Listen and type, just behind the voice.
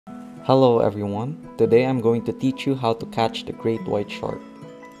Hello everyone, today I'm going to teach you how to catch the great white shark.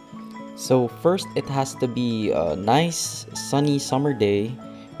 So first it has to be a nice sunny summer day.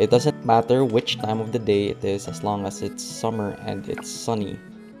 It doesn't matter which time of the day it is as long as it's summer and it's sunny.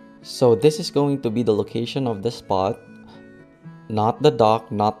 So this is going to be the location of the spot, not the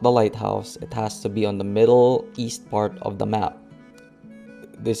dock, not the lighthouse. It has to be on the middle east part of the map.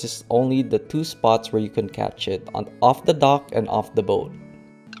 This is only the two spots where you can catch it, off the dock and off the boat.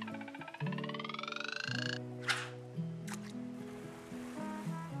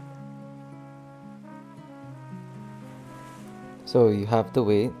 So you have to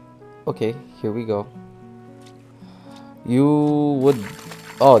wait. Okay, here we go. You would...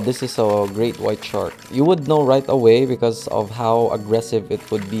 Oh, this is a great white shark. You would know right away because of how aggressive it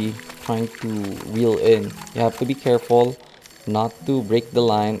would be trying to reel in. You have to be careful not to break the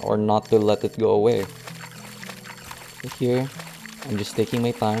line or not to let it go away. Here, I'm just taking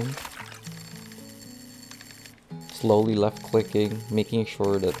my time. Slowly left clicking, making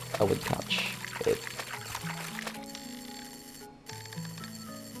sure that I would catch it.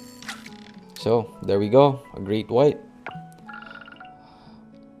 So, there we go, a great white.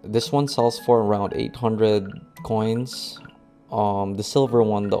 This one sells for around 800 coins. The silver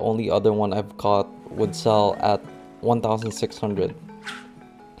one, the only other one I've caught, would sell at 1,600.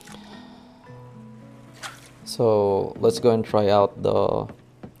 So let's go and try out the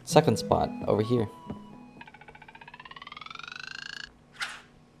second spot over here.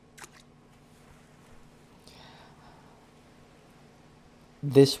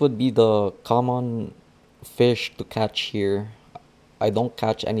 This would be the common fish to catch here. I don't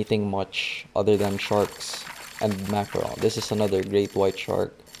catch anything much other than sharks and mackerel. This is another great white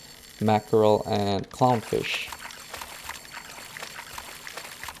shark, mackerel and clownfish.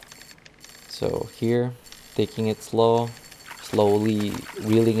 So here, taking it slow, slowly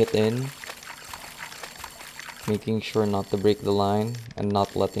reeling it in, making sure not to break the line and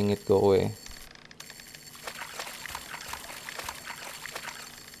not letting it go away.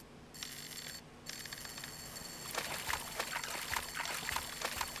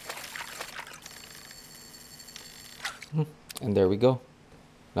 And there we go.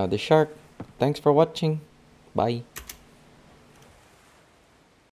 Now the shark. Thanks for watching. Bye.